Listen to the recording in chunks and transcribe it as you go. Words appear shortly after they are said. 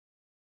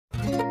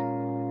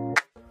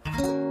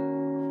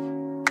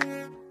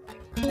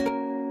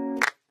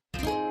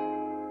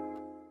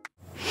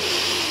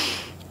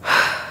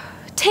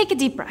Take a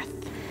deep breath.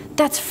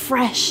 That's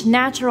fresh,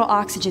 natural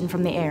oxygen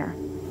from the air.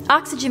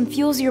 Oxygen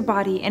fuels your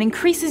body and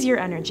increases your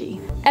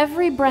energy.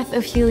 Every breath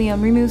of helium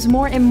removes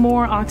more and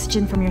more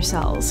oxygen from your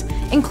cells,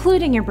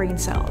 including your brain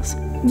cells.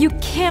 You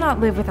cannot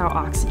live without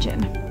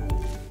oxygen.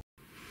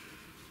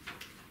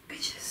 I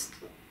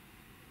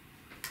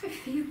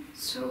feel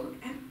so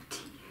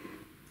empty.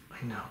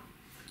 I know.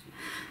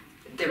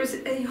 There was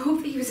a hope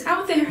that he was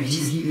out there.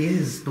 He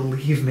is,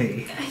 believe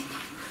me.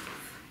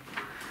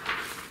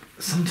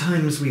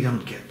 Sometimes we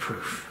don't get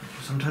proof.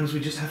 Sometimes we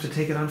just have to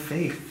take it on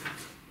faith.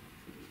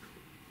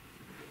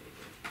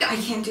 I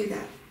can't do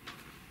that.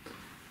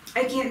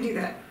 I can't do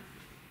that.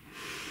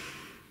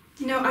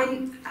 You know,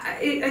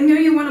 I know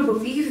you want to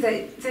believe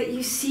that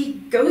you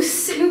see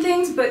ghosts and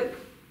things, but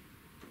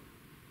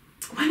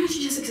why don't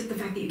you just accept the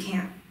fact that you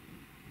can't?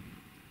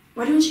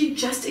 Why don't you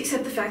just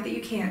accept the fact that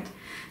you can't?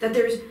 That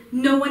there's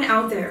no one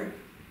out there.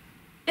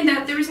 And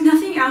that there is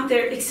nothing out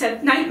there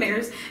except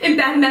nightmares and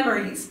bad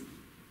memories.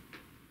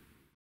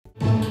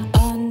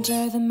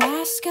 Under the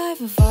mask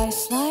I've a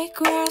vice-like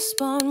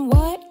grasp on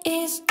what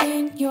is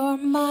in your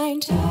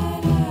mind.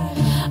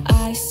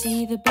 I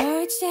see the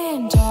birds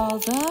and all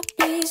the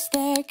bees,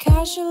 they're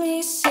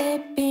casually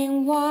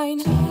sipping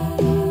wine.